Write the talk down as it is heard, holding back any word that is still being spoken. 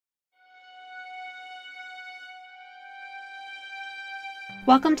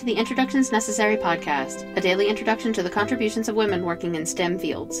Welcome to the Introductions Necessary podcast, a daily introduction to the contributions of women working in STEM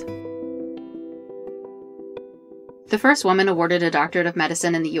fields. The first woman awarded a doctorate of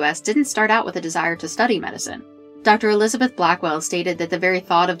medicine in the U.S. didn't start out with a desire to study medicine. Dr. Elizabeth Blackwell stated that the very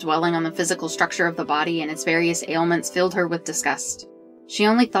thought of dwelling on the physical structure of the body and its various ailments filled her with disgust. She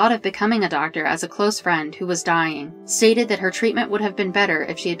only thought of becoming a doctor as a close friend who was dying stated that her treatment would have been better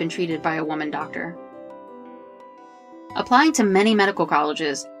if she had been treated by a woman doctor. Applying to many medical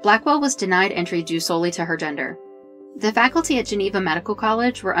colleges, Blackwell was denied entry due solely to her gender. The faculty at Geneva Medical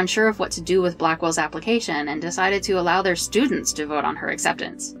College were unsure of what to do with Blackwell's application and decided to allow their students to vote on her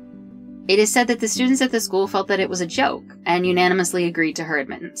acceptance. It is said that the students at the school felt that it was a joke and unanimously agreed to her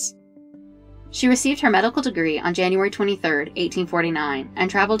admittance. She received her medical degree on January 23, 1849,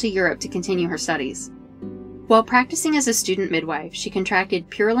 and traveled to Europe to continue her studies. While practicing as a student midwife, she contracted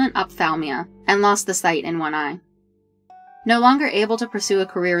purulent ophthalmia and lost the sight in one eye. No longer able to pursue a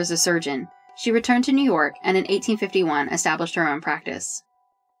career as a surgeon, she returned to New York and in 1851 established her own practice.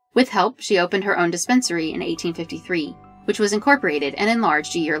 With help, she opened her own dispensary in 1853, which was incorporated and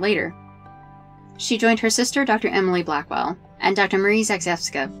enlarged a year later. She joined her sister Dr. Emily Blackwell and Dr. Marie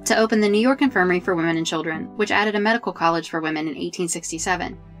Zagzewska to open the New York Infirmary for Women and Children, which added a medical college for women in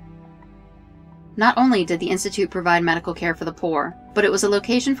 1867. Not only did the institute provide medical care for the poor, but it was a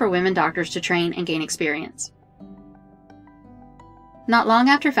location for women doctors to train and gain experience. Not long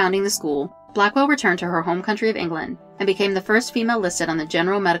after founding the school, Blackwell returned to her home country of England and became the first female listed on the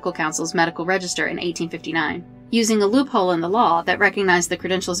General Medical Council's medical register in 1859, using a loophole in the law that recognized the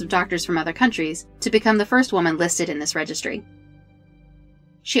credentials of doctors from other countries to become the first woman listed in this registry.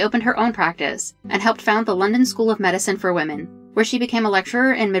 She opened her own practice and helped found the London School of Medicine for Women, where she became a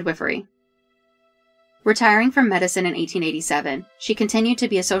lecturer in midwifery. Retiring from medicine in 1887, she continued to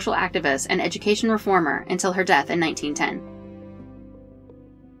be a social activist and education reformer until her death in 1910.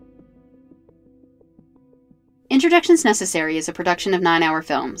 Introductions Necessary is a production of 9 Hour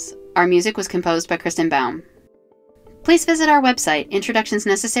Films. Our music was composed by Kristen Baum. Please visit our website,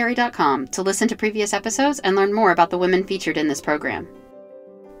 introductionsnecessary.com, to listen to previous episodes and learn more about the women featured in this program.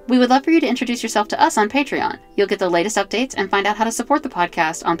 We would love for you to introduce yourself to us on Patreon. You'll get the latest updates and find out how to support the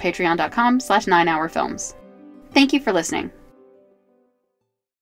podcast on patreon.com/9hourfilms. Thank you for listening.